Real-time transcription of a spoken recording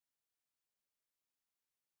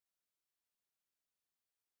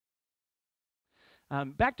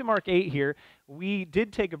Back to Mark 8 here. We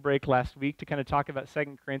did take a break last week to kind of talk about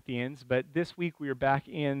Second Corinthians, but this week we are back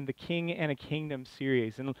in the King and a Kingdom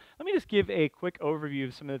series. And let me just give a quick overview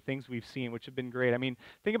of some of the things we've seen, which have been great. I mean,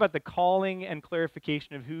 think about the calling and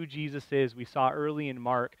clarification of who Jesus is we saw early in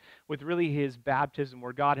Mark with really his baptism,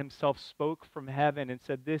 where God himself spoke from heaven and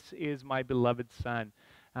said, "This is my beloved Son."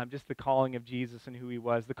 Just the calling of Jesus and who he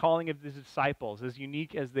was. The calling of the disciples, as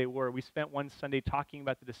unique as they were. We spent one Sunday talking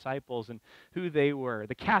about the disciples and who they were.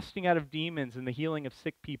 The casting out of demons and the healing of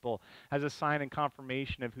sick people as a sign and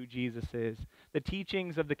confirmation of who Jesus is. The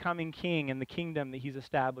teachings of the coming king and the kingdom that he's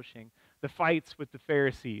establishing. The fights with the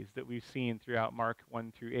Pharisees that we've seen throughout Mark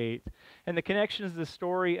 1 through 8. And the connections to the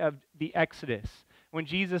story of the Exodus, when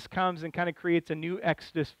Jesus comes and kind of creates a new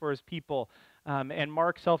Exodus for his people. And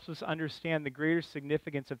Mark helps us understand the greater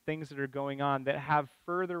significance of things that are going on that have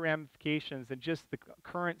further ramifications than just the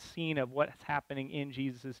current scene of what's happening in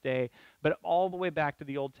Jesus' day, but all the way back to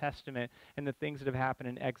the Old Testament and the things that have happened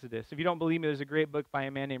in Exodus. If you don't believe me, there's a great book by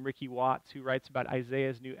a man named Ricky Watts who writes about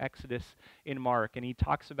Isaiah's new Exodus in Mark, and he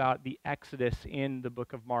talks about the Exodus in the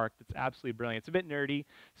book of Mark. That's absolutely brilliant. It's a bit nerdy,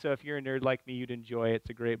 so if you're a nerd like me, you'd enjoy it.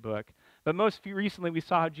 It's a great book. But most recently, we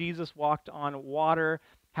saw how Jesus walked on water,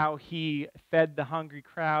 how he fed the hungry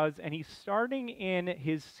crowds, and he's starting in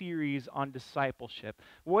his series on discipleship.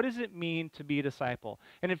 What does it mean to be a disciple?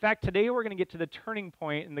 And in fact, today we're going to get to the turning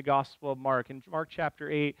point in the Gospel of Mark, in Mark chapter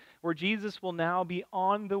 8, where Jesus will now be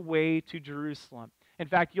on the way to Jerusalem. In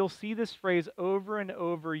fact, you'll see this phrase over and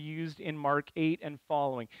over used in Mark 8 and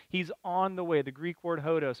following. He's on the way, the Greek word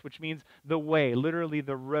hodos, which means the way, literally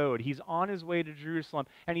the road. He's on his way to Jerusalem,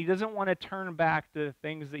 and he doesn't want to turn back to the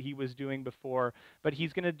things that he was doing before, but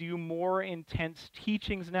he's going to do more intense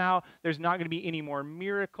teachings now. There's not going to be any more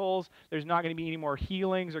miracles. There's not going to be any more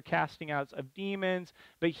healings or casting outs of demons,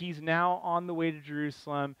 but he's now on the way to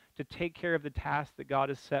Jerusalem to take care of the task that God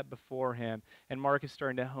has set before him. And Mark is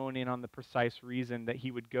starting to hone in on the precise reason that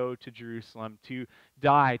he would go to Jerusalem, to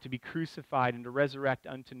die, to be crucified, and to resurrect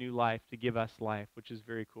unto new life, to give us life, which is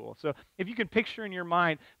very cool. So if you can picture in your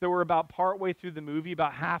mind that we're about partway through the movie,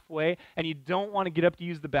 about halfway, and you don't want to get up to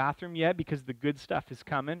use the bathroom yet because the good stuff is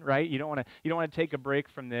coming, right? You don't want to take a break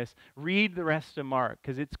from this. Read the rest of Mark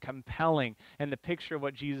because it's compelling, and the picture of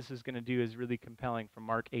what Jesus is going to do is really compelling from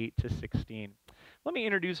Mark 8 to 16. Let me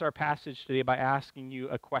introduce our passage today by asking you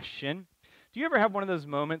a question. Do you ever have one of those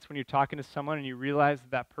moments when you're talking to someone and you realize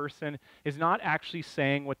that that person is not actually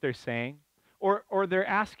saying what they're saying? Or they're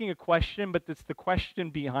asking a question, but it's the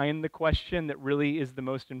question behind the question that really is the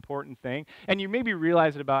most important thing. And you maybe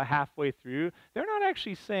realize it about halfway through. They're not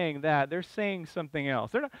actually saying that. They're saying something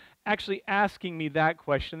else. They're not actually asking me that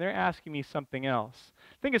question. They're asking me something else.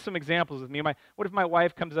 Think of some examples with me. What if my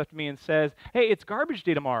wife comes up to me and says, "Hey, it's garbage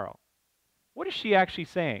day tomorrow." What is she actually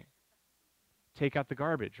saying? Take out the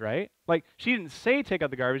garbage, right? Like, she didn't say take out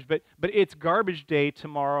the garbage, but it's garbage day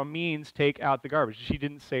tomorrow means take out the garbage. She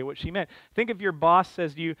didn't say what she meant. Think if your boss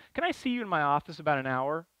says to you, "Can I see you in my office about an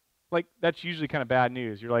hour?" Like, that's usually kind of bad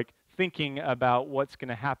news. You're like thinking about what's going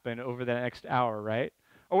to happen over the next hour, right?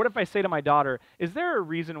 Or what if I say to my daughter, "Is there a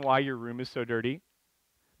reason why your room is so dirty?"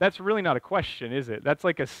 That's really not a question, is it? That's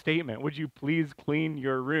like a statement. Would you please clean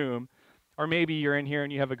your room? Or maybe you're in here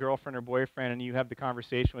and you have a girlfriend or boyfriend and you have the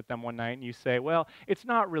conversation with them one night and you say, "Well, it's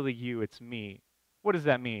not really you, it's me." What does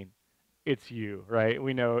that mean? It's you, right?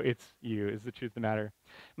 We know it's you is the truth of the matter.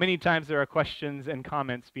 Many times there are questions and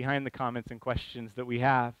comments behind the comments and questions that we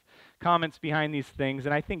have. Comments behind these things,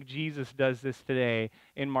 and I think Jesus does this today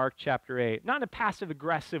in Mark chapter 8. Not in a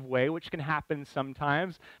passive-aggressive way, which can happen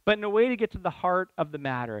sometimes, but in a way to get to the heart of the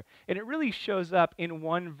matter. And it really shows up in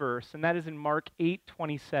one verse, and that is in Mark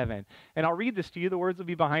 8:27. And I'll read this to you. The words will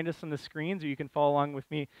be behind us on the screens, or you can follow along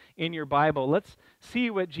with me in your Bible. Let's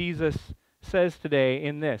see what Jesus says today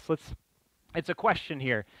in this. It's a question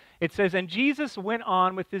here. It says, "And Jesus went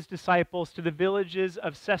on with his disciples to the villages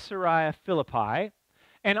of Caesarea Philippi.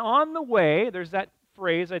 And on the way," there's that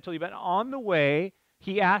phrase I told you about, "on the way,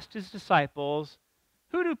 he asked his disciples,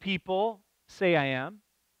 'Who do people say I am?'"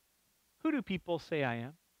 Who do people say I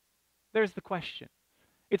am? There's the question.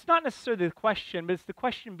 It's not necessarily the question, but it's the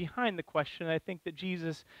question behind the question that I think that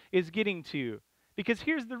Jesus is getting to. Because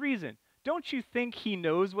here's the reason. Don't you think he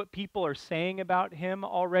knows what people are saying about him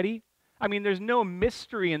already? I mean, there's no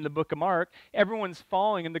mystery in the book of Mark. Everyone's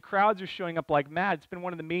following, and the crowds are showing up like mad. It's been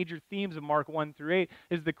one of the major themes of Mark 1 through 8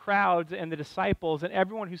 is the crowds and the disciples and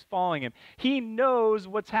everyone who's following him. He knows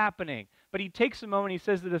what's happening, but he takes a moment, he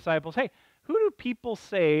says to the disciples, "Hey, who do people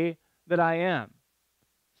say that I am?"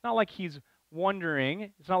 It's not like he's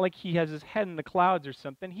wondering. It's not like he has his head in the clouds or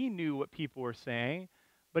something. He knew what people were saying,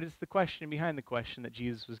 but it's the question behind the question that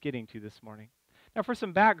Jesus was getting to this morning. Now, for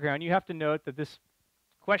some background, you have to note that this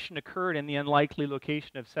question occurred in the unlikely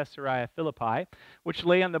location of Caesarea Philippi, which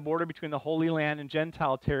lay on the border between the Holy Land and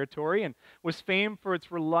Gentile territory and was famed for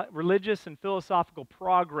its religious and philosophical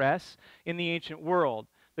progress in the ancient world.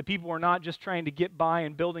 The people were not just trying to get by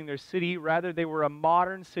and building their city, rather they were a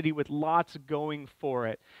modern city with lots going for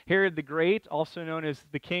it. Herod the Great, also known as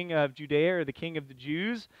the king of Judea or the king of the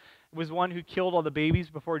Jews, was one who killed all the babies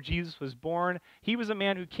before Jesus was born. He was a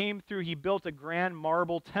man who came through. He built a grand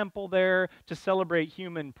marble temple there to celebrate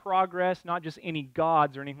human progress, not just any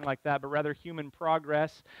gods or anything like that, but rather human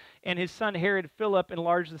progress. And his son Herod Philip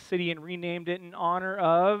enlarged the city and renamed it in honor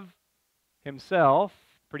of himself.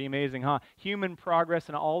 Pretty amazing, huh? Human progress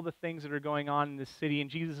and all the things that are going on in this city. And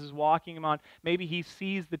Jesus is walking him on. Maybe he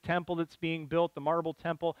sees the temple that's being built, the marble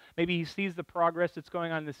temple. Maybe he sees the progress that's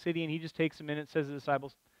going on in the city, and he just takes a minute and says to the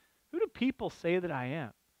disciples, "Who do people say that I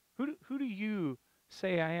am? Who do you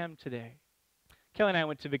say I am today?" Kelly and I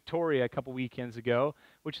went to Victoria a couple weekends ago,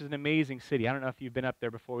 which is an amazing city. I don't know if you've been up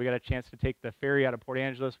there before. We got a chance to take the ferry out of Port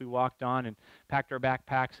Angeles. We walked on and packed our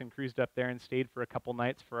backpacks and cruised up there and stayed for a couple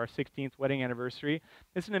nights for our 16th wedding anniversary.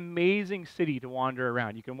 It's an amazing city to wander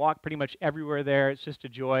around. You can walk pretty much everywhere there. It's just a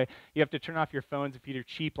joy. You have to turn off your phones if you're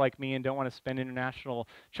cheap like me and don't want to spend international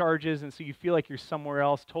charges, and so you feel like you're somewhere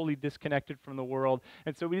else, totally disconnected from the world.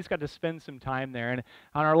 And so we just got to spend some time there. And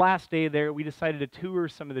on our last day there, we decided to tour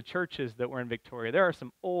some of the churches that were in Victoria. There are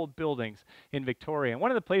some old buildings in Victoria. And one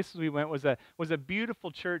of the places we went was a beautiful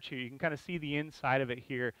church here. You can kind of see the inside of it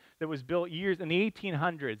here that was built years in the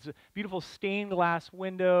 1800s. Beautiful stained glass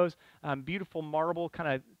windows, beautiful marble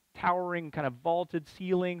kind of towering kind of vaulted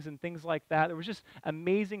ceilings and things like that. There was just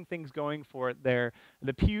amazing things going for it there.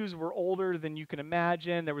 The pews were older than you can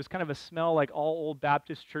imagine. There was kind of a smell like all old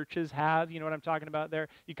Baptist churches have. You know what I'm talking about there?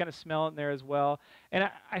 You kind of smell it in there as well. And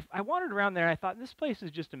I wandered around there and I thought, this place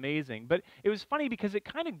is just amazing. But it was funny because it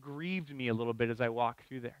kind of grieved me a little bit as I walked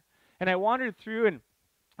through there. And I wandered through, and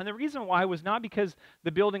the reason why was not because the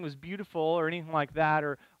building was beautiful or anything like that,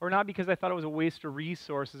 or not because I thought it was a waste of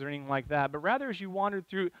resources or anything like that, but rather as you wandered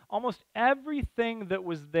through, almost everything that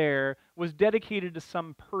was there was dedicated to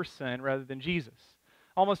some person rather than Jesus.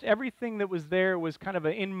 Almost everything that was there was kind of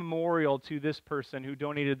an in memorial to this person who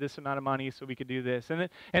donated this amount of money so we could do this. And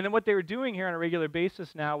then what they were doing here on a regular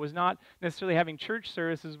basis now was not necessarily having church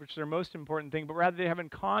services, which is their most important thing, but rather they're having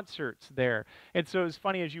concerts there. And so it's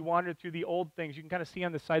funny, as you wandered through the old things, you can kind of see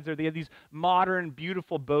on the sides there, they had these modern,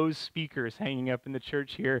 beautiful Bose speakers hanging up in the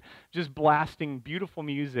church here, just blasting beautiful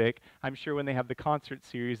music, I'm sure when they have the concert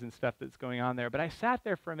series and stuff that's going on there. But I sat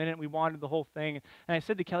there for a minute, and we wandered the whole thing, and I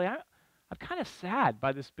said to Kelly, I'm kind of sad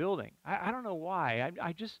by this building. I don't know why.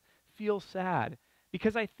 I just feel sad.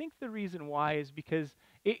 Because I think the reason why is because,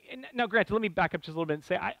 now granted, let me back up just a little bit and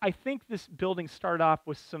say, I think this building started off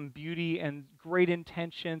with some beauty and great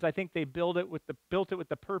intentions. I think they built it with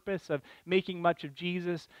the purpose of making much of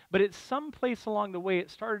Jesus. But at some place along the way, it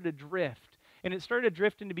started to drift. And it started to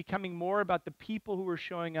drift into becoming more about the people who were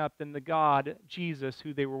showing up than the God, Jesus,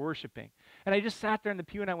 who they were worshiping. And I just sat there in the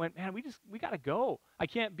pew and I went, man, we got to go. I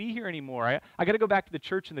can't be here anymore. I got to go back to the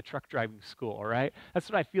church and the truck driving school, all right? That's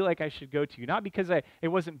what I feel like I should go to. Not because it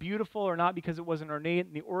wasn't beautiful or not because it wasn't ornate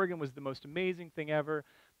and the organ was the most amazing thing ever,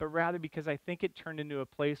 but rather because I think it turned into a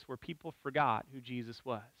place where people forgot who Jesus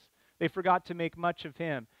was. They forgot to make much of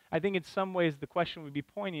him. I think in some ways the question would be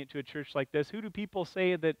poignant to a church like this. Who do people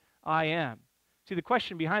say that I am? See, the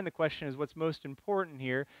question behind the question is what's most important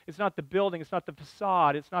here. It's not the building, it's not the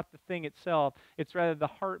facade, it's not the thing itself. It's rather the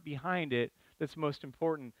heart behind it that's most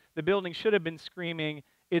important. The building should have been screaming,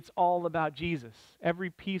 it's all about Jesus. Every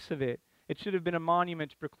piece of it. It should have been a monument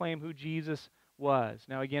to proclaim who Jesus was.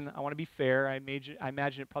 Now again, I want to be fair. I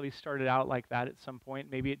imagine it probably started out like that at some point.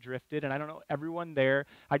 Maybe it drifted, and I don't know everyone there.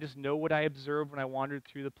 I just know what I observed when I wandered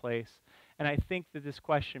through the place. And I think that this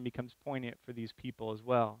question becomes poignant for these people as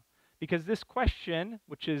well. Because this question,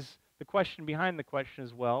 which is the question behind the question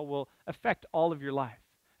as well, will affect all of your life.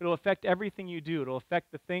 It'll affect everything you do. It'll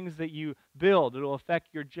affect the things that you build. It'll affect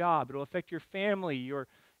your job. It'll affect your family, your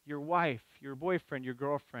wife, your boyfriend, your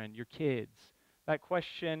girlfriend, your kids. That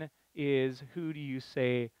question is, who do you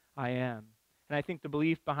say I am? And I think the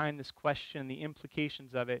belief behind this question, the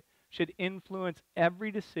implications of it, should influence every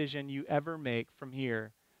decision you ever make from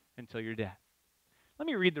here until your death. Let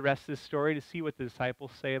me read the rest of this story to see what the disciples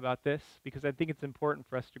say about this, because I think it's important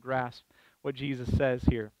for us to grasp what Jesus says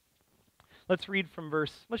here. Let's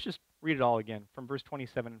just read it all again, from verse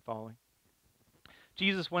 27 and following.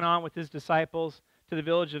 Jesus went on with his disciples to the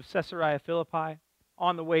village of Caesarea Philippi.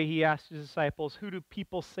 On the way, he asked his disciples, who do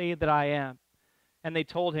people say that I am? And they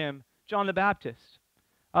told him, John the Baptist.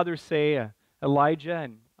 Others say Elijah,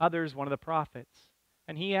 and others one of the prophets.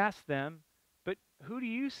 And he asked them, "But who do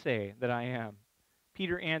you say that I am?"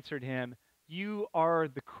 Peter answered him, "You are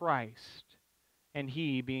the Christ." And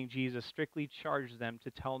he, being Jesus, strictly charged them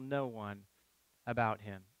to tell no one about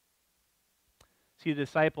him. See, the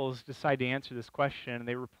disciples decide to answer this question, and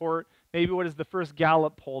they report maybe what is the first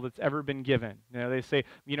Gallup poll that's ever been given. They say,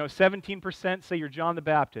 17% say you're John the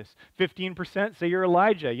Baptist, 15% say you're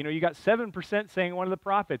Elijah. You got 7% saying one of the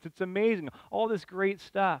prophets. It's amazing, all this great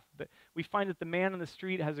stuff. But we find that the man on the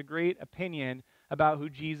street has a great opinion about who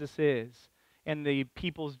Jesus is, and the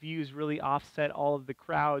people's views really offset all of the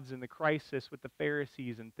crowds and the crisis with the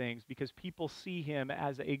Pharisees and things, because people see him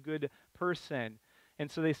as a good person. And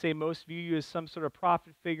so they say most view you as some sort of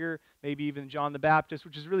prophet figure, maybe even John the Baptist,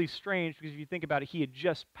 which is really strange because if you think about it, he had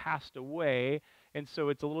just passed away, and so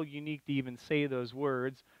it's a little unique to even say those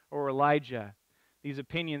words, or Elijah. These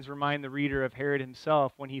opinions remind the reader of Herod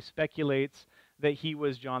himself when he speculates that he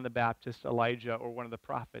was John the Baptist, Elijah, or one of the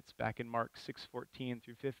prophets back in Mark 6:14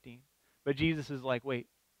 through 15. But Jesus is like, wait,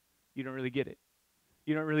 you don't really get it.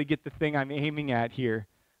 You don't really get the thing I'm aiming at here.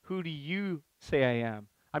 Who do you say I am?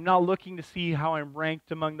 I'm not looking to see how I'm ranked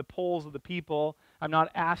among the polls of the people. I'm not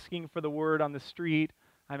asking for the word on the street.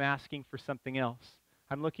 I'm asking for something else.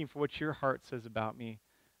 I'm looking for what your heart says about me,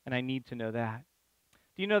 and I need to know that.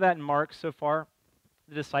 Do you know that in Mark so far,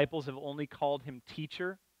 the disciples have only called him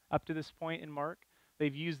teacher up to this point in Mark?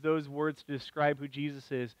 They've used those words to describe who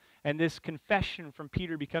Jesus is. And this confession from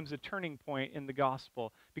Peter becomes a turning point in the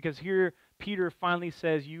gospel, because here Peter finally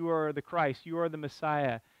says, you are the Christ, you are the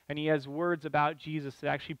Messiah. And he has words about Jesus that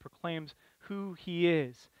actually proclaims who he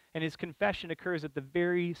is. And his confession occurs at the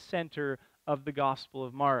very center of the Gospel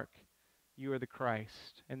of Mark. You are the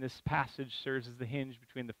Christ. And this passage serves as the hinge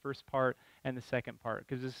between the first part and the second part.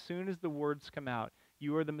 Because as soon as the words come out,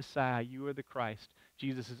 you are the Messiah, you are the Christ,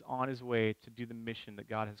 Jesus is on his way to do the mission that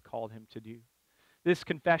God has called him to do. This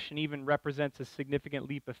confession even represents a significant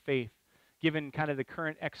leap of faith, given kind of the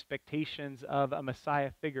current expectations of a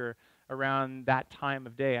Messiah figure around that time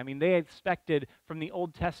of day. I mean, they expected from the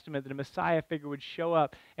Old Testament that a Messiah figure would show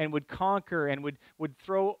up and would conquer and would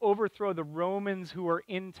overthrow the Romans who were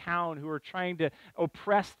in town, who were trying to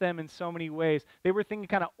oppress them in so many ways. They were thinking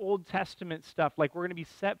kind of Old Testament stuff, like we're going to be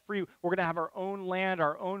set free, we're going to have our own land,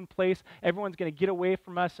 our own place, everyone's going to get away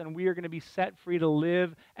from us, and we are going to be set free to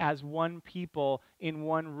live as one people in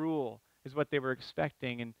one rule, is what they were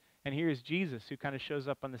expecting. And here's Jesus, who kind of shows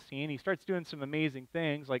up on the scene. He starts doing some amazing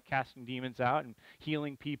things, like casting demons out and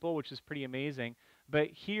healing people, which is pretty amazing. But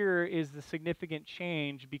here is the significant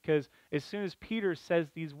change, because as soon as Peter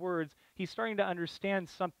says these words, he's starting to understand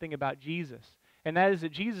something about Jesus. And that is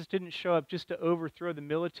that Jesus didn't show up just to overthrow the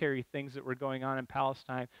military things that were going on in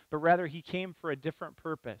Palestine, but rather he came for a different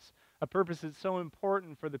purpose, a purpose that's so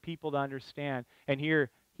important for the people to understand. And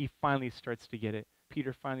here he finally starts to get it.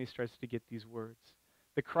 Peter finally starts to get these words.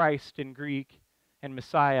 The Christ in Greek and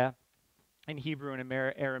Messiah in Hebrew and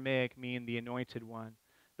Aramaic mean the anointed one,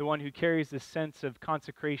 the one who carries this sense of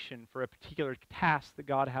consecration for a particular task that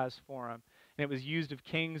God has for him. And it was used of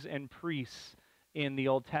kings and priests in the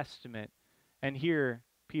Old Testament. And here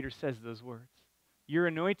Peter says those words. You're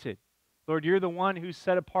anointed. Lord, you're the one who's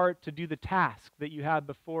set apart to do the task that you have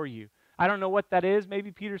before you. I don't know what that is.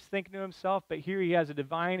 Maybe Peter's thinking to himself, but here he has a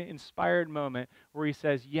divine inspired moment where he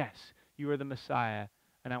says, yes, you are the Messiah,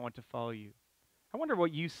 and I want to follow you. I wonder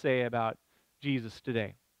what you say about Jesus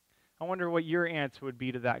today. I wonder what your answer would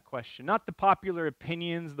be to that question. Not the popular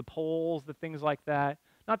opinions, the polls, the things like that.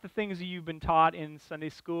 Not the things that you've been taught in Sunday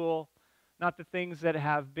school. Not the things that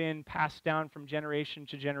have been passed down from generation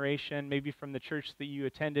to generation, maybe from the church that you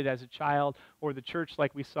attended as a child, or the church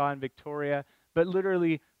like we saw in Victoria. But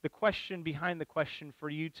literally, the question behind the question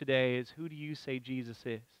for you today is, who do you say Jesus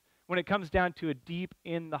is? When it comes down to a deep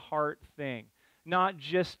in the heart thing. Not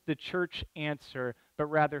just the church answer, but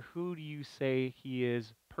rather who do you say he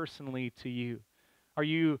is personally to you? Are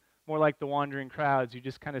you more like the wandering crowds? You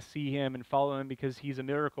just kind of see him and follow him because he's a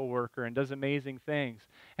miracle worker and does amazing things.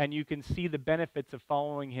 And you can see the benefits of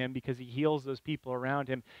following him because he heals those people around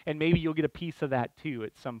him. And maybe you'll get a piece of that too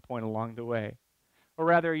at some point along the way. Or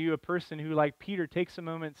rather, are you a person who, like Peter, takes a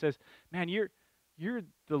moment and says, man, you're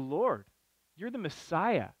the Lord. You're the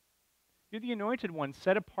Messiah. You're the anointed one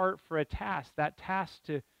set apart for a task, that task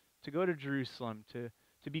to go to Jerusalem,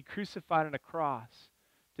 to be crucified on a cross,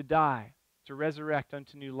 to die, to resurrect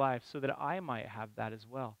unto new life, so that I might have that as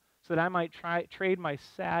well, so that I might trade my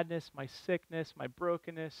sadness, my sickness, my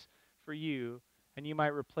brokenness for you, and you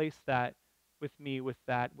might replace that with me, with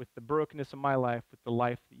the brokenness of my life, with the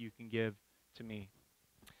life that you can give to me.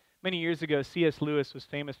 Many years ago, C.S. Lewis was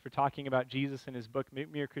famous for talking about Jesus in his book,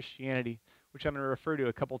 Mere Christianity, which I'm going to refer to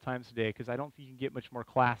a couple times today because I don't think you can get much more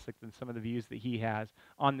classic than some of the views that he has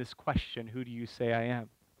on this question, who do you say I am?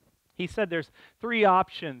 He said there's three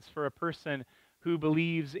options for a person who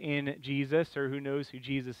believes in Jesus or who knows who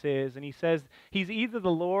Jesus is. And he says he's either the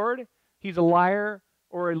Lord, he's a liar,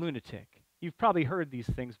 or a lunatic. You've probably heard these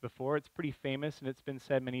things before. It's pretty famous and it's been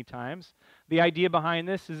said many times. The idea behind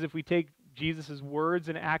this is if we take Jesus' words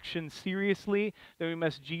and actions seriously, then we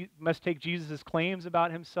must take Jesus' claims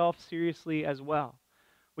about himself seriously as well.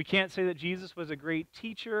 We can't say that Jesus was a great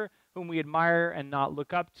teacher whom we admire and not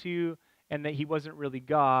look up to, and that he wasn't really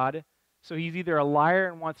God. So he's either a liar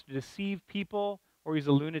and wants to deceive people, or he's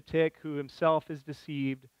a lunatic who himself is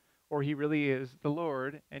deceived, or he really is the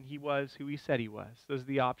Lord and he was who he said he was. Those are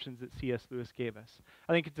the options that C.S. Lewis gave us.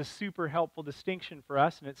 I think it's a super helpful distinction for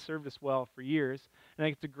us, and it's served us well for years. And I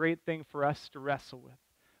think it's a great thing for us to wrestle with.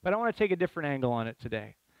 But I want to take a different angle on it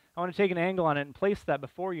today. I want to take an angle on it and place that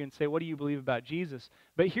before you and say, what do you believe about Jesus?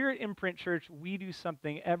 But here at Imprint Church, we do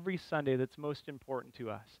something every Sunday that's most important to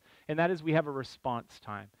us, and that is we have a response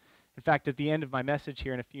time. In fact, at the end of my message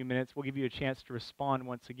here in a few minutes, we'll give you a chance to respond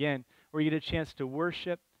once again, where you get a chance to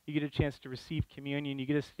worship, you get a chance to receive communion, you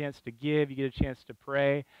get a chance to give, you get a chance to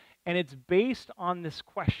pray, and it's based on this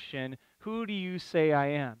question, who do you say I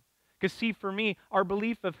am? Because see, for me, our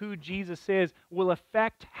belief of who Jesus is will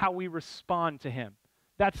affect how we respond to him.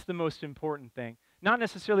 That's the most important thing. Not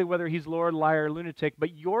necessarily whether he's Lord, liar, or lunatic,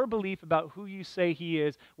 but your belief about who you say he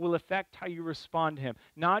is will affect how you respond to him.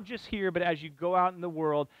 Not just here, but as you go out in the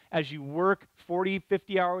world, as you work 40,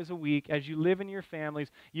 50 hours a week, as you live in your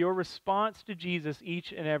families, your response to Jesus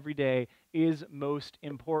each and every day is most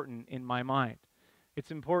important in my mind.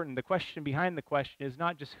 It's important. The question behind the question is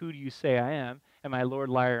not just who do you say I am I Lord,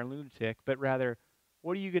 liar, and lunatic, but rather,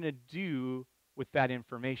 what are you going to do with that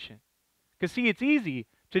information? Because see, it's easy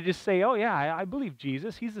to just say, oh yeah, I believe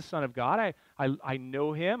Jesus. He's the Son of God. I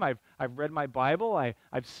know him. I've read my Bible.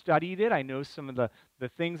 I've studied it. I know some of the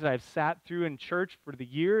things that I've sat through in church for the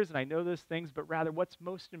years, and I know those things. But rather, what's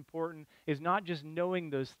most important is not just knowing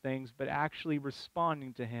those things, but actually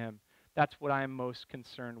responding to him. That's what I'm most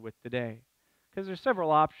concerned with today. Because there's several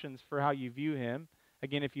options for how you view him.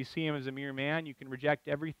 Again, if you see him as a mere man, you can reject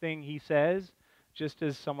everything he says, just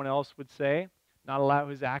as someone else would say. Not allow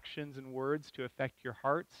his actions and words to affect your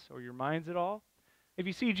hearts or your minds at all. If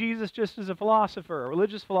you see Jesus just as a philosopher, a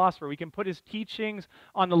religious philosopher, we can put his teachings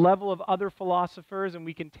on the level of other philosophers and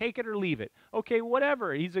we can take it or leave it. Okay,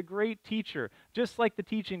 whatever. He's a great teacher. Just like the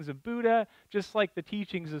teachings of Buddha, just like the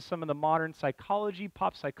teachings of some of the modern psychology,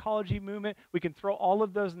 pop psychology movement, we can throw all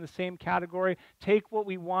of those in the same category, take what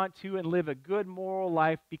we want to, and live a good moral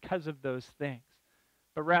life because of those things.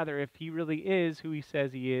 But rather, if he really is who he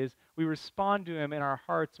says he is, we respond to him in our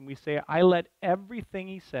hearts and we say, I let everything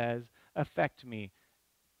he says affect me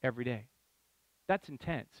every day. That's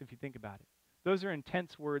intense if you think about it. Those are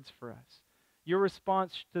intense words for us. Your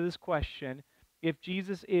response to this question, if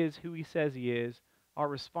Jesus is who he says he is, our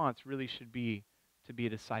response really should be to be a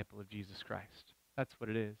disciple of Jesus Christ. That's what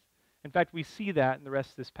it is. In fact, we see that in the rest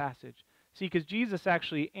of this passage. See, because Jesus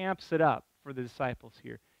actually amps it up for the disciples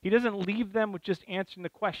here. He doesn't leave them with just answering the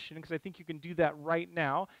question, because I think you can do that right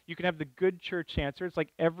now. You can have the good church answer. It's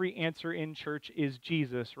like every answer in church is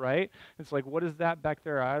Jesus, right? It's like, what is that back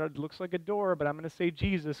there? It looks like a door, but I'm going to say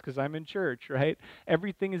Jesus because I'm in church, right?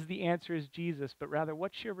 Everything is the answer is Jesus, but rather,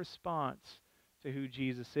 what's your response to who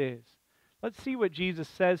Jesus is? Let's see what Jesus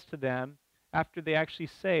says to them after they actually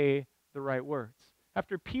say the right words.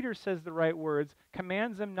 After Peter says the right words,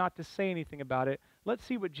 commands them not to say anything about it, let's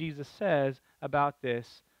see what Jesus says about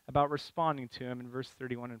this, about responding to him in verse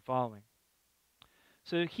 31 and following.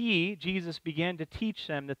 So he, Jesus, began to teach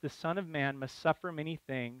them that the Son of Man must suffer many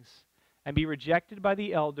things and be rejected by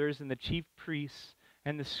the elders and the chief priests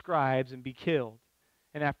and the scribes and be killed,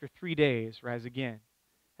 and after 3 days rise again.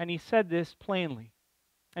 And he said this plainly.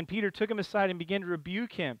 And Peter took him aside and began to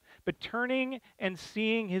rebuke him. But turning and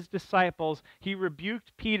seeing his disciples, he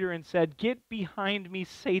rebuked Peter and said, "Get behind me,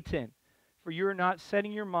 Satan, for you are not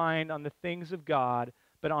setting your mind on the things of God,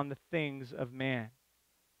 but on the things of man."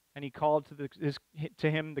 And he called to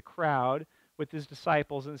him the crowd with his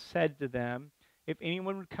disciples and said to them, "If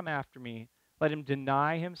anyone would come after me, let him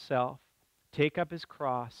deny himself, take up his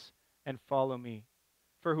cross, and follow me.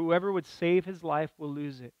 For whoever would save his life will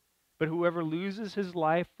lose it. But whoever loses his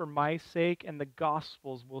life for my sake and the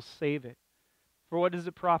gospel's will save it. For what does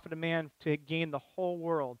it profit a man to gain the whole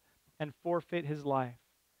world and forfeit his life?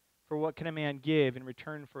 For what can a man give in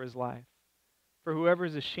return for his life? For whoever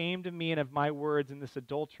is ashamed of me and of my words in this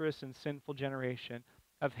adulterous and sinful generation,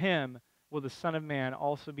 of him will the Son of Man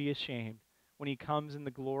also be ashamed when he comes in the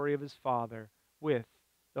glory of his Father with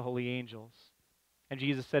the holy angels. And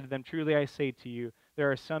Jesus said to them, truly I say to you,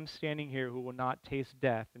 there are some standing here who will not taste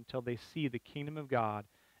death until they see the kingdom of God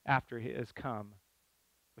after it has come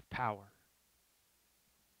with power.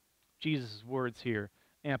 Jesus' words here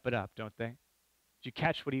amp it up, don't they? Did you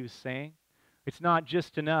catch what he was saying? It's not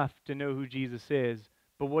just enough to know who Jesus is,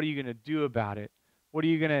 but what are you going to do about it?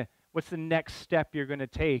 What's the next step you're going to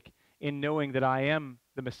take in knowing that I am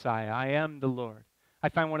the Messiah, I am the Lord? I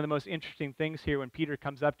find one of the most interesting things here when Peter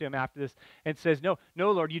comes up to him after this and says, no,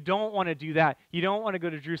 Lord, you don't want to do that. You don't want to go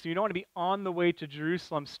to Jerusalem. You don't want to be on the way to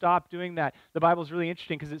Jerusalem. Stop doing that. The Bible's really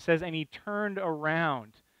interesting because it says, and he turned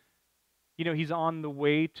around. You know, he's on the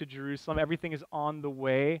way to Jerusalem. Everything is on the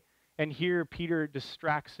way. And here Peter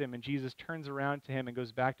distracts him, and Jesus turns around to him and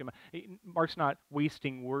goes back to him. Mark's not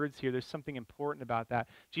wasting words here. There's something important about that.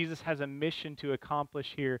 Jesus has a mission to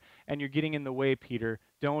accomplish here, and you're getting in the way, Peter.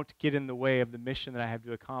 Don't get in the way of the mission that I have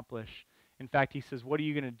to accomplish. In fact, he says, what are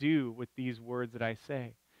you going to do with these words that I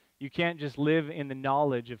say? You can't just live in the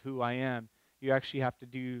knowledge of who I am. You actually have to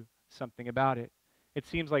do something about it. It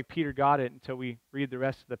seems like Peter got it until we read the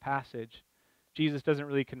rest of the passage. Jesus doesn't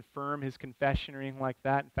really confirm his confession or anything like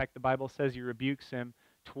that. In fact, the Bible says he rebukes him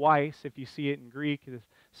twice. If you see it in Greek, the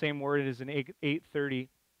same word is in 8:30,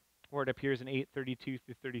 or it appears in 8:32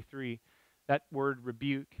 through 33. That word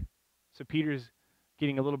rebuke. So Peter's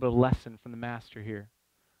getting a little bit of lesson from the master here.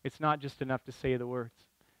 It's not just enough to say the words.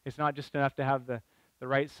 It's not just enough to have the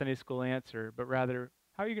right Sunday school answer, but rather,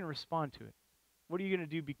 how are you going to respond to it? What are you going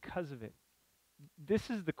to do because of it? This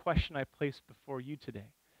is the question I place before you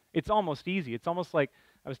today. It's almost easy. It's almost like,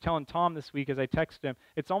 I was telling Tom this week as I texted him,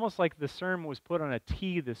 it's almost like the sermon was put on a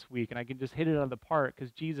tee this week, and I can just hit it out of the park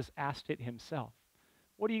because Jesus asked it himself.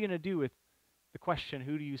 What are you going to do with the question,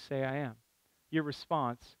 who do you say I am? Your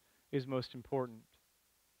response is most important.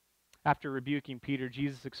 After rebuking Peter,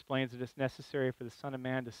 Jesus explains that it's necessary for the Son of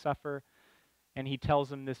Man to suffer, and he tells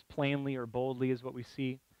them this plainly or boldly is what we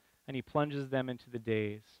see, and he plunges them into the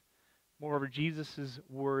days. Moreover, Jesus'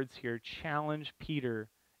 words here challenge Peter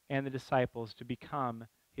and the disciples to become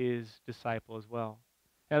his disciple as well.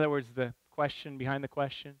 In other words, the question behind the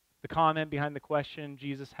question, the comment behind the question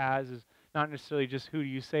Jesus has is not necessarily just who do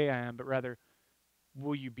you say I am, but rather,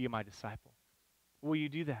 will you be my disciple? Will you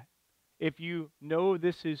do that? If you know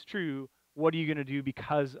this is true, what are you going to do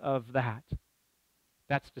because of that?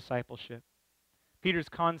 That's discipleship. Peter's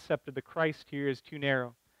concept of the Christ here is too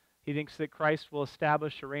narrow. He thinks that Christ will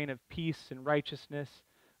establish a reign of peace and righteousness,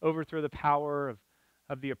 overthrow the power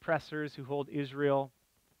of the oppressors who hold Israel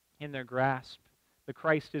in their grasp. The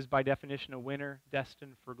Christ is by definition a winner,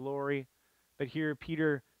 destined for glory. But here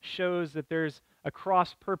Peter shows that there's a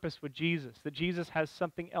cross purpose with Jesus, that Jesus has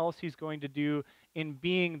something else he's going to do in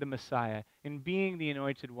being the Messiah, in being the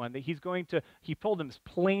anointed one, that he told them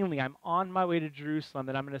plainly, I'm on my way to Jerusalem,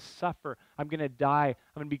 that I'm going to suffer, I'm going to die,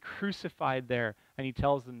 I'm going to be crucified there. And he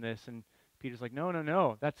tells them this, and Peter's like, no,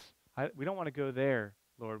 we don't want to go there,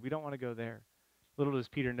 Lord, we don't want to go there. Little does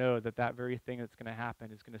Peter know that very thing that's going to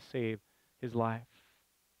happen is going to save his life.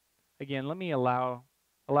 Again,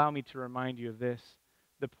 allow me to remind you of this.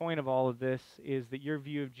 The point of all of this is that your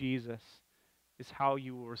view of Jesus is how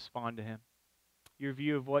you will respond to him. Your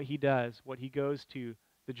view of what he does, what he goes to,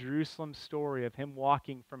 the Jerusalem story of him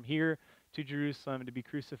walking from here to Jerusalem to be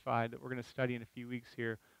crucified that we're going to study in a few weeks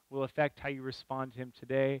here will affect how you respond to him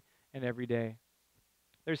today and every day.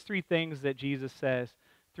 There's three things that Jesus says,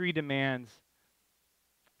 three demands.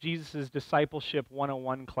 Jesus' discipleship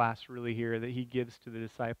 101 class really here that he gives to the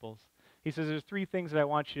disciples. He says there's three things that I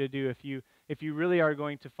want you to do if you really are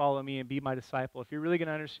going to follow me and be my disciple, if you're really going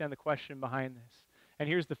to understand the question behind this. And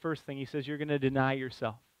here's the first thing. He says you're going to deny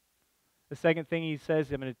yourself. The second thing he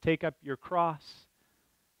says, I'm going to take up your cross.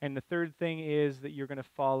 And the third thing is that you're going to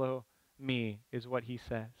follow me, is what he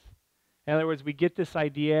says. In other words, we get this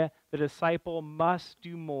idea that a disciple must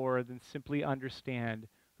do more than simply understand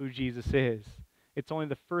who Jesus is. It's only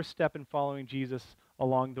the first step in following Jesus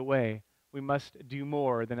along the way. We must do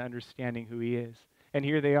more than understanding who he is. And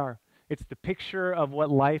here they are. It's the picture of what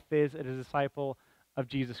life is as a disciple of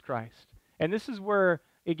Jesus Christ. And this is where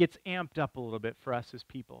it gets amped up a little bit for us as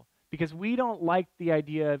people, because we don't like the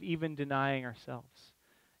idea of even denying ourselves.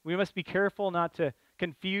 We must be careful not to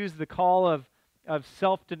confuse the call of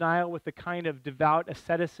self-denial with the kind of devout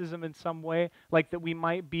asceticism in some way, like that we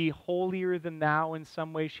might be holier than thou in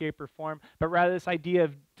some way, shape, or form, but rather this idea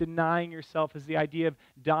of denying yourself is the idea of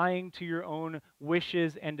dying to your own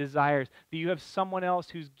wishes and desires, that you have someone else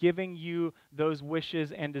who's giving you those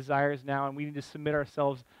wishes and desires now, and we need to submit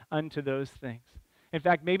ourselves unto those things. In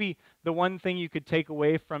fact, maybe the one thing you could take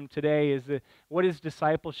away from today is that what is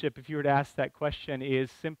discipleship, if you were to ask that question, is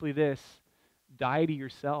simply this: die to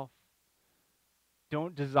yourself.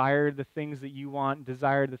 Don't desire the things that you want,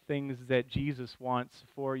 desire the things that Jesus wants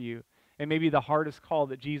for you. And maybe the hardest call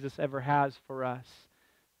that Jesus ever has for us.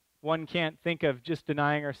 One can't think of just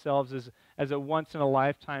denying ourselves as a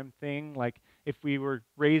once-in-a-lifetime thing, like if we were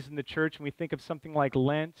raised in the church and we think of something like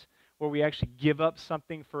Lent, where we actually give up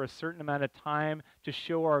something for a certain amount of time to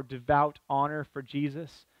show our devout honor for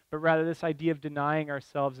Jesus. But rather, this idea of denying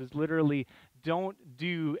ourselves is literally, don't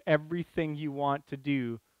do everything you want to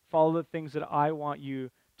do. Follow the things that I want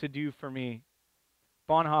you to do for me.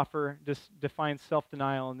 Bonhoeffer defines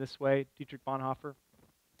self-denial in this way, Dietrich Bonhoeffer.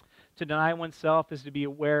 To deny oneself is to be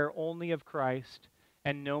aware only of Christ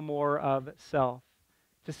and no more of self.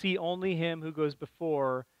 To see only him who goes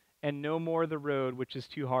before and no more the road which is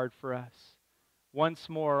too hard for us. Once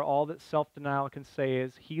more, all that self-denial can say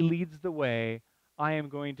is, he leads the way, I am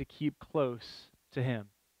going to keep close to him.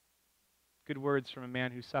 Good words from a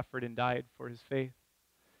man who suffered and died for his faith.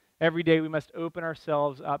 Every day we must open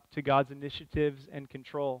ourselves up to God's initiatives and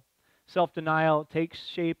control. Self-denial takes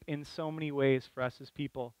shape in so many ways for us as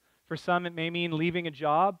people. For some, it may mean leaving a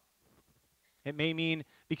job. It may mean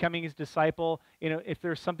becoming his disciple. If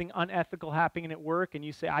there's something unethical happening at work and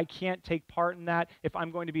you say, I can't take part in that. If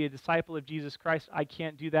I'm going to be a disciple of Jesus Christ, I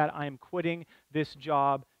can't do that. I am quitting this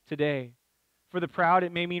job today. For the proud,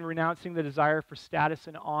 it may mean renouncing the desire for status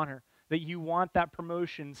and honor, that you want that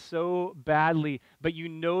promotion so badly, but you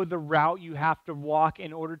know the route you have to walk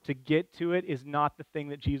in order to get to it is not the thing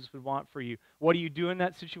that Jesus would want for you. What do you do in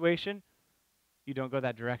that situation? You don't go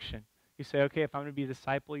that direction. You say, okay, if I'm going to be a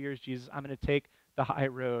disciple of yours, Jesus, I'm going to take the high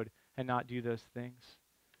road and not do those things.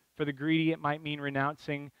 For the greedy, it might mean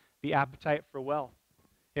renouncing the appetite for wealth.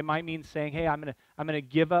 It might mean saying, hey, I'm going to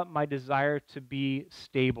give up my desire to be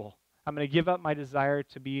stable. I'm going to give up my desire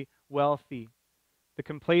to be wealthy. The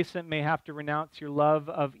complacent may have to renounce your love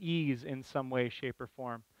of ease in some way, shape, or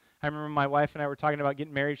form. I remember my wife and I were talking about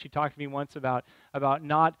getting married. She talked to me once about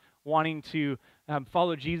not wanting to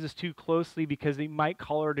follow Jesus too closely because he might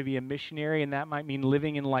call her to be a missionary, and that might mean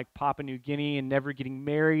living in like Papua New Guinea and never getting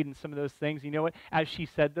married and some of those things. You know what? As she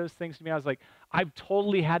said those things to me, I was like, I've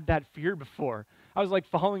totally had that fear before. I was like,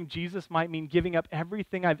 following Jesus might mean giving up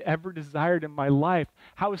everything I've ever desired in my life.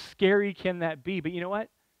 How scary can that be? But you know what?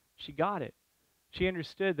 She got it. She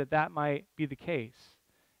understood that that might be the case.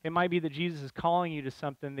 It might be that Jesus is calling you to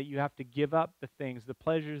something that you have to give up the things, the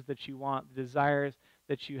pleasures that you want, the desires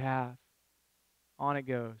that you have. On it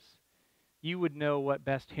goes. You would know what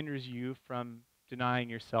best hinders you from denying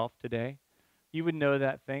yourself today. You would know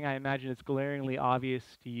that thing. I imagine it's glaringly obvious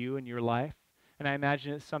to you in your life. And I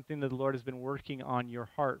imagine it's something that the Lord has been working on your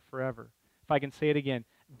heart forever. If I can say it again,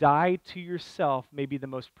 die to yourself may be the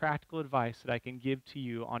most practical advice that I can give to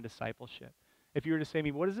you on discipleship. If you were to say to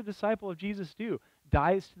me, what does a disciple of Jesus do?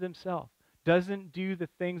 Dies to themselves, doesn't do the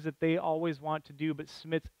things that they always want to do, but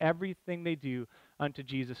submits everything they do unto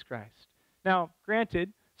Jesus Christ. Now,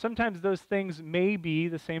 granted, sometimes those things may be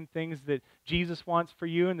the same things that Jesus wants for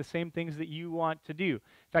you and the same things that you want to do.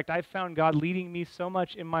 In fact, I've found God leading me so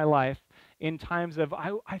much in my life in times of,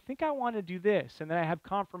 I think I want to do this, and then I have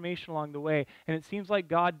confirmation along the way, and it seems like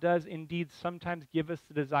God does indeed sometimes give us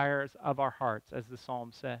the desires of our hearts, as the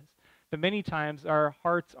psalm says. But many times our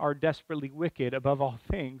hearts are desperately wicked above all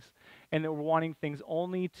things, and that we're wanting things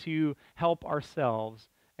only to help ourselves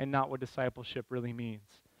and not what discipleship really means.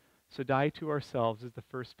 So die to ourselves is the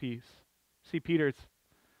first piece. See, Peter, it's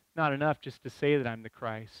not enough just to say that I'm the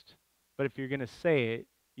Christ, but if you're going to say it,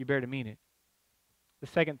 you better mean it. The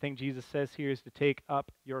second thing Jesus says here is to take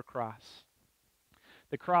up your cross.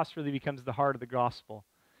 The cross really becomes the heart of the gospel.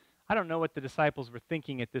 I don't know what the disciples were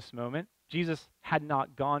thinking at this moment. Jesus had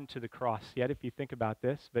not gone to the cross yet, if you think about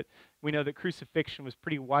this, but we know that crucifixion was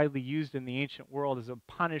pretty widely used in the ancient world as a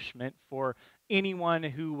punishment for anyone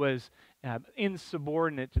who was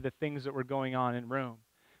insubordinate to the things that were going on in Rome.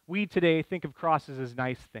 We today think of crosses as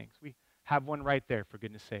nice things. We have one right there, for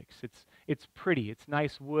goodness sakes. It's pretty. It's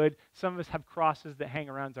nice wood. Some of us have crosses that hang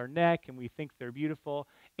around our neck, and we think they're beautiful.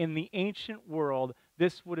 In the ancient world,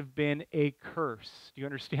 this would have been a curse. Do you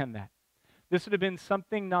understand that? This would have been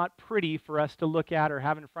something not pretty for us to look at or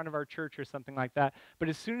have in front of our church or something like that. But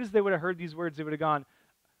as soon as they would have heard these words, they would have gone,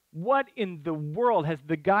 what in the world? Has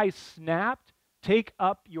the guy snapped? Take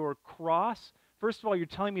up your cross? First of all, you're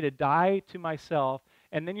telling me to die to myself,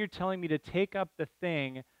 and then you're telling me to take up the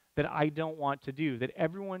thing that I don't want to do, that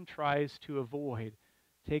everyone tries to avoid.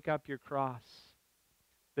 Take up your cross.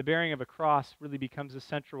 The bearing of a cross really becomes a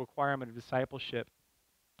central requirement of discipleship.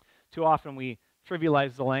 Too often we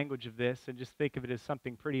trivialize the language of this and just think of it as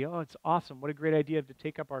something pretty. Oh, it's awesome. What a great idea to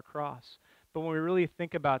take up our cross. But when we really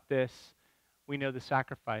think about this, we know the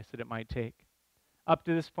sacrifice that it might take. Up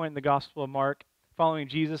to this point in the Gospel of Mark, following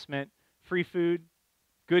Jesus meant free food,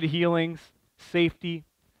 good healings, safety,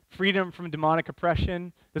 freedom from demonic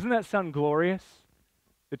oppression. Doesn't that sound glorious?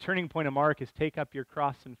 The turning point of Mark is take up your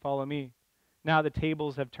cross and follow me. Now the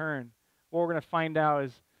tables have turned. What we're going to find out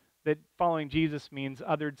is that following Jesus means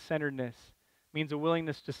othered-centeredness, means a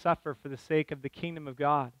willingness to suffer for the sake of the kingdom of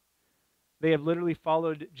God. They have literally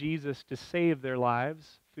followed Jesus to save their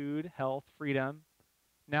lives, food, health, freedom.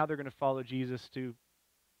 Now they're going to follow Jesus to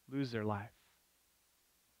lose their life.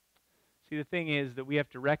 See, the thing is that we have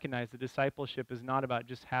to recognize that discipleship is not about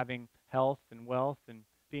just having health and wealth and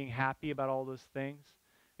being happy about all those things.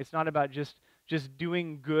 It's not about just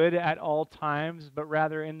doing good at all times, but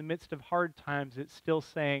rather in the midst of hard times, it's still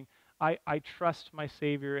saying, I trust my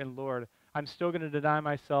Savior and Lord. I'm still going to deny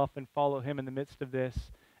myself and follow him in the midst of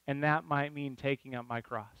this, and that might mean taking up my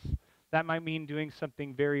cross. That might mean doing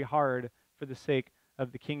something very hard for the sake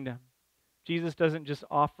of the kingdom. Jesus doesn't just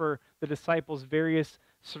offer the disciples various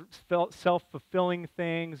self-fulfilling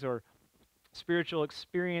things or spiritual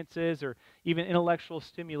experiences or even intellectual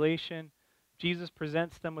stimulation. Jesus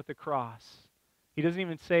presents them with a cross. He doesn't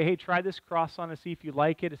even say, hey, try this cross on to see if you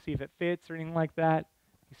like it, to see if it fits or anything like that.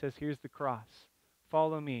 He says, here's the cross.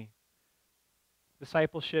 Follow me.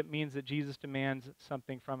 Discipleship means that Jesus demands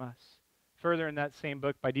something from us. Further in that same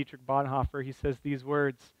book by Dietrich Bonhoeffer, he says these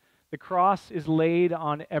words, the cross is laid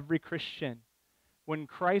on every Christian. When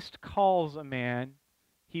Christ calls a man,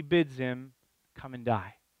 he bids him come and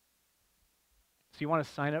die. So you want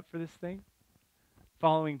to sign up for this thing?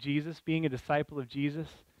 Following Jesus, being a disciple of Jesus,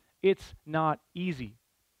 it's not easy,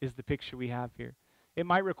 is the picture we have here. It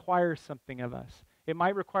might require something of us. It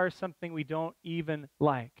might require something we don't even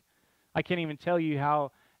like. I can't even tell you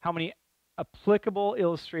how many applicable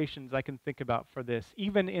illustrations I can think about for this,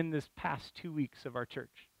 even in this past 2 weeks of our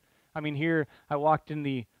church. I mean, here I walked in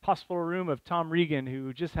the hospital room of Tom Regan,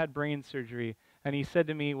 who just had brain surgery, and he said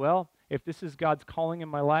to me, well, if this is God's calling in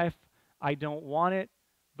my life, I don't want it,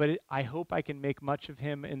 but I hope I can make much of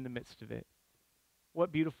him in the midst of it.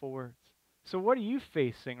 What beautiful words. So what are you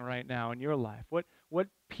facing right now in your life? What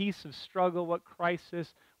piece of struggle, what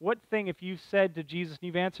crisis, what thing, if you've said to Jesus and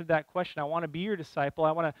you've answered that question, I want to be your disciple,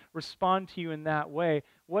 I want to respond to you in that way,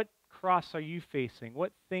 what cross are you facing?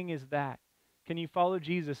 What thing is that? Can you follow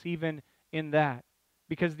Jesus even in that?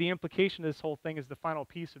 Because the implication of this whole thing is the final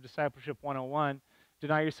piece of Discipleship 101.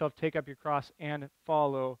 Deny yourself, take up your cross, and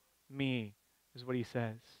follow me, is what he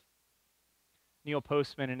says. Neil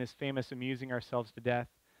Postman, in his famous Amusing Ourselves to Death,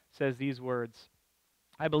 says these words,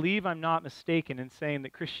 I believe I'm not mistaken in saying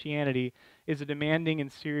that Christianity is a demanding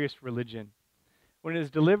and serious religion. When it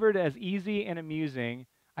is delivered as easy and amusing,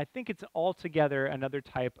 I think it's altogether another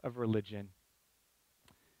type of religion.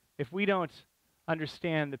 If we don't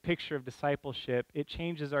understand the picture of discipleship, it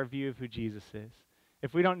changes our view of who Jesus is.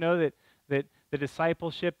 If we don't know that the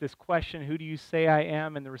discipleship, this question, who do you say I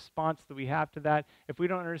am, and the response that we have to that, if we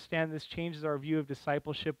don't understand this changes our view of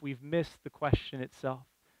discipleship, we've missed the question itself.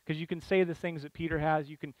 Because you can say the things that Peter has,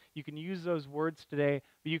 you can use those words today,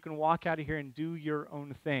 but you can walk out of here and do your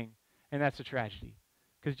own thing, and that's a tragedy.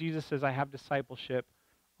 Because Jesus says, I have discipleship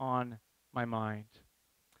on my mind.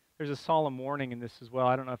 There's a solemn warning in this as well.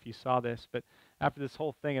 I don't know if you saw this, but after this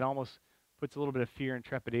whole thing, it almost puts a little bit of fear and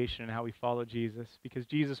trepidation in how we follow Jesus, because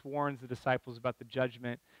Jesus warns the disciples about the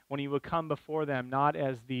judgment when he will come before them, not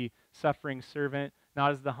as the suffering servant,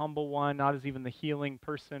 not as the humble one, not as even the healing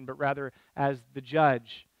person, but rather as the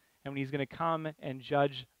judge. And when he's going to come and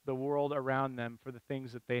judge the world around them for the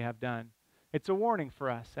things that they have done. It's a warning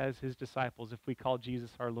for us as his disciples if we call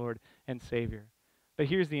Jesus our Lord and Savior. But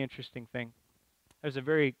here's the interesting thing. There's a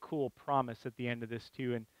very cool promise at the end of this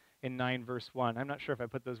too in 9 verse 1. I'm not sure if I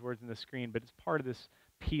put those words in the screen, but it's part of this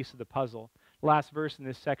piece of the puzzle. The last verse in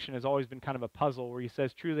this section has always been kind of a puzzle where he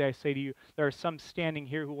says, truly I say to you, there are some standing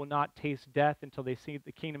here who will not taste death until they see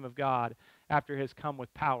the kingdom of God after it has come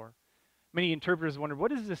with power. Many interpreters wonder, what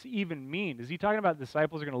does this even mean? Is he talking about the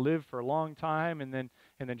disciples are going to live for a long time and then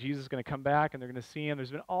Jesus is going to come back and they're going to see him?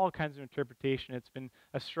 There's been all kinds of interpretation. It's been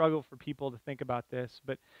a struggle for people to think about this.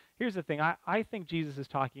 But here's the thing. I think Jesus is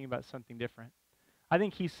talking about something different. I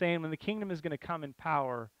think he's saying when the kingdom is going to come in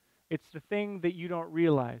power, it's the thing that you don't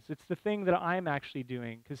realize. It's the thing that I'm actually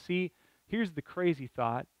doing. Because see, here's the crazy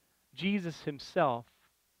thought. Jesus himself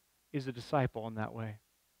is a disciple in that way.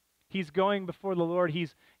 He's going before the Lord.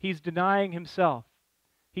 He's denying himself.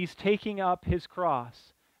 He's taking up his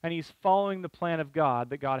cross, and he's following the plan of God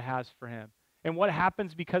that God has for him. And what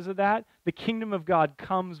happens because of that? The kingdom of God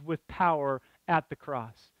comes with power at the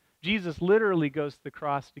cross. Jesus literally goes to the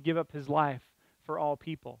cross to give up his life for all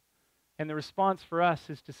people. And the response for us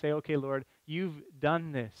is to say, okay, Lord, you've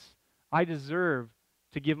done this. I deserve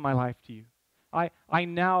to give my life to you. I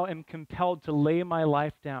now am compelled to lay my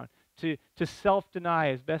life down, to self-deny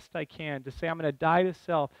as best I can, to say I'm going to die to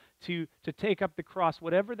self, to take up the cross,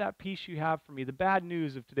 whatever that peace you have for me, the bad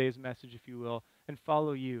news of today's message, if you will, and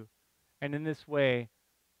follow you. And in this way,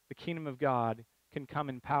 the kingdom of God can come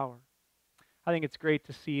in power. I think it's great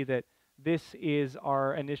to see that this is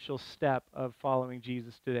our initial step of following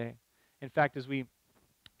Jesus today. In fact, as we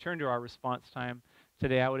turn to our response time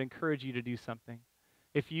today, I would encourage you to do something.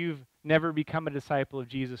 If you've never become a disciple of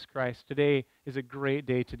Jesus Christ, today is a great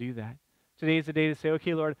day to do that. Today is a day to say,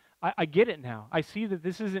 okay, Lord, I get it now. I see that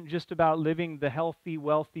this isn't just about living the healthy,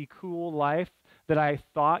 wealthy, cool life that I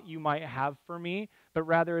thought you might have for me, but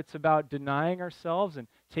rather it's about denying ourselves and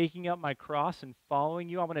taking up my cross and following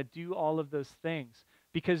you. I want to do all of those things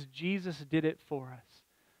because Jesus did it for us.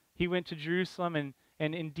 He went to Jerusalem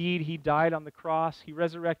and indeed he died on the cross. He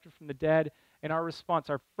resurrected from the dead. And our response,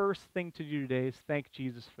 our first thing to do today is thank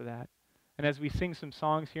Jesus for that. And as we sing some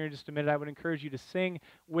songs here in just a minute, I would encourage you to sing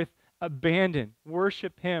with abandon.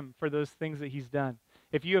 Worship him for those things that he's done.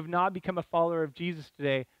 If you have not become a follower of Jesus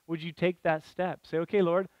today, would you take that step? Say, okay,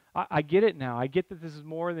 Lord, I get it now. I get that this is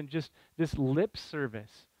more than just this lip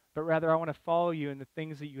service, but rather I want to follow you in the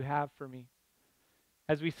things that you have for me.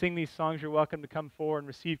 As we sing these songs, you're welcome to come forward and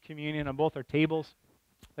receive communion on both our tables.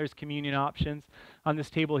 There's communion options. On this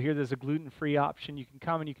table here, there's a gluten-free option. You can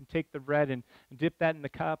come and you can take the bread and dip that in the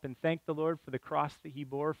cup and thank the Lord for the cross that he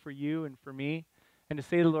bore for you and for me. And to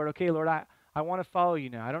say to the Lord, okay, Lord, I want to follow you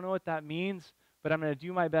now. I don't know what that means, but I'm going to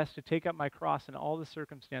do my best to take up my cross in all the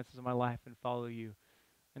circumstances of my life and follow you.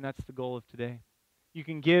 And that's the goal of today. You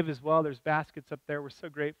can give as well. There's baskets up there. We're so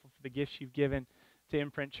grateful for the gifts you've given to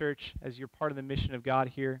Imprint Church as you're part of the mission of God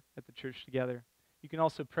here at the church together. You can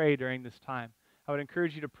also pray during this time. I would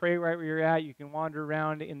encourage you to pray right where you're at. You can wander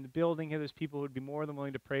around in the building here. There's people who would be more than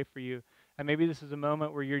willing to pray for you. And maybe this is a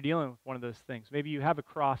moment where you're dealing with one of those things. Maybe you have a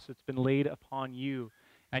cross that's been laid upon you,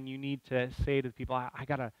 and you need to say to the people, I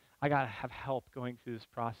gotta have help going through this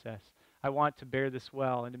process. I want to bear this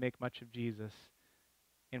well and to make much of Jesus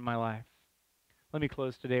in my life. Let me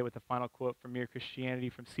close today with a final quote from Mere Christianity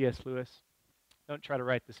from C.S. Lewis. Don't try to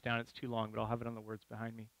write this down. It's too long, but I'll have it on the words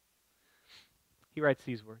behind me. He writes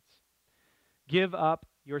these words. Give up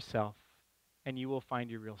yourself, and you will find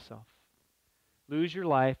your real self. Lose your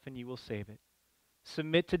life, and you will save it.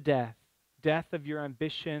 Submit to death, death of your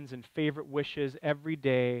ambitions and favorite wishes every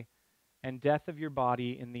day, and death of your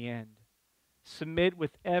body in the end. Submit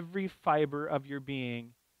with every fiber of your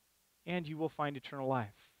being, and you will find eternal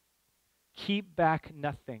life. Keep back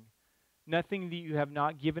nothing. Nothing that you have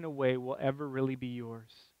not given away will ever really be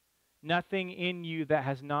yours. Nothing in you that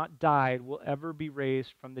has not died will ever be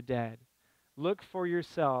raised from the dead. Look for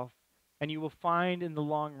yourself, and you will find in the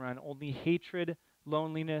long run only hatred,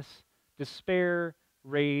 loneliness, despair,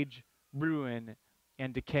 rage, ruin,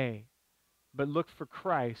 and decay. But look for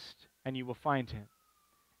Christ, and you will find him,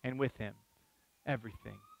 and with him,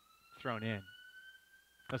 everything thrown in.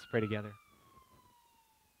 Let's pray together.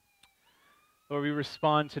 Lord, we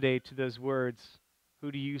respond today to those words,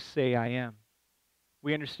 who do you say I am?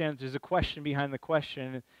 We understand there's a question behind the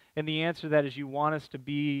question, and the answer to that is you want us to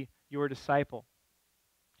be your disciple.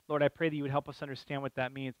 Lord, I pray that you would help us understand what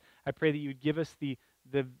that means. I pray that you would give us the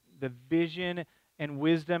vision and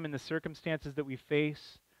wisdom in the circumstances that we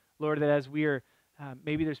face. Lord, that as we are,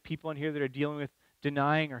 maybe there's people in here that are dealing with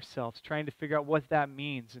denying ourselves, trying to figure out what that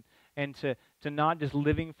means, and to not just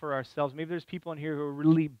living for ourselves. Maybe there's people in here who are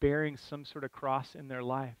really bearing some sort of cross in their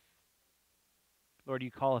life. Lord,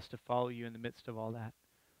 you call us to follow you in the midst of all that.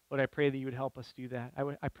 Lord, I pray that you would help us do that.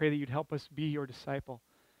 I pray that you'd help us be your disciple.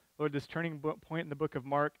 Lord, this turning point in the book of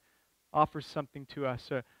Mark offers something to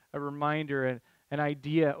us, a reminder, an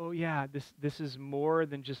idea. Oh yeah, this is more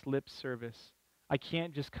than just lip service. I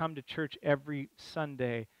can't just come to church every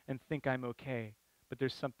Sunday and think I'm okay, but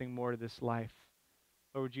there's something more to this life.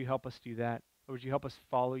 Lord, would you help us do that? Or would you help us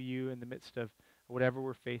follow you in the midst of whatever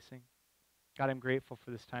we're facing? God, I'm grateful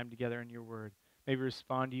for this time together in your word. May we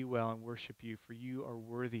respond to you well and worship you, for you are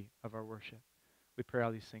worthy of our worship. We pray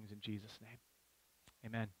all these things in Jesus' name.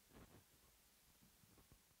 Amen.